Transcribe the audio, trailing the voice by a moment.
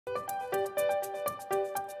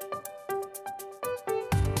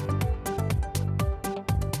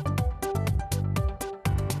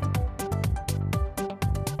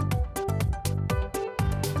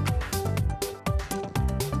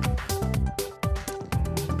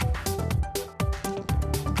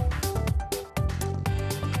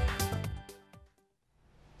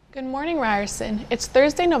Good morning, Ryerson. It's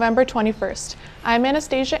Thursday, November 21st. I'm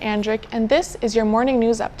Anastasia Andrick, and this is your morning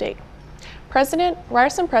news update.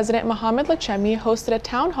 Ryerson President Mohamed Lachemi hosted a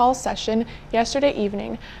town hall session yesterday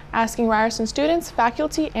evening, asking Ryerson students,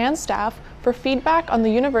 faculty, and staff for feedback on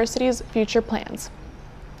the university's future plans.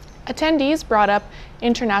 Attendees brought up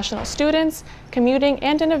international students, commuting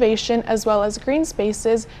and innovation, as well as green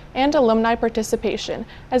spaces and alumni participation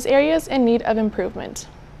as areas in need of improvement.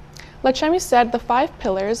 Lachemi said the 5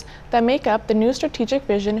 pillars that make up the new strategic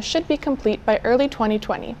vision should be complete by early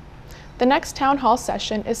 2020. The next town hall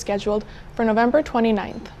session is scheduled for November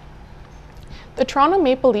 29th. The Toronto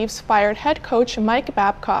Maple Leafs fired head coach Mike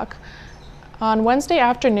Babcock on Wednesday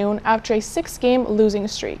afternoon after a 6-game losing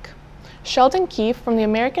streak. Sheldon Keefe from the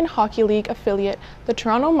American Hockey League affiliate, the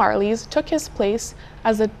Toronto Marlies, took his place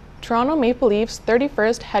as the Toronto Maple Leafs'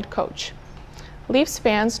 31st head coach. Leafs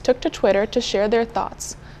fans took to Twitter to share their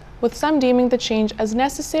thoughts, with some deeming the change as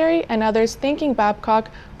necessary and others thanking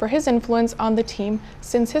Babcock for his influence on the team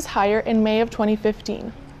since his hire in May of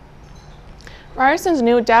 2015. Ryerson's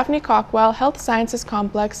new Daphne Cockwell Health Sciences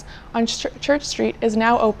Complex on Church Street is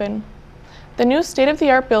now open. The new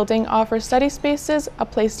state-of-the-art building offers study spaces, a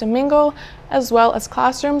place to mingle, as well as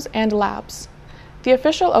classrooms and labs. The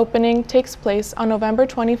official opening takes place on November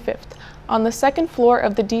 25th on the 2nd floor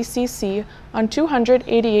of the DCC on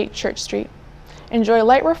 288 Church Street. Enjoy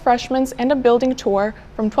light refreshments and a building tour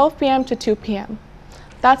from 12 p.m. to 2 p.m.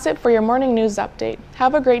 That's it for your morning news update.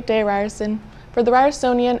 Have a great day, Ryerson. For the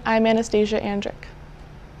Ryersonian, I'm Anastasia Andrick.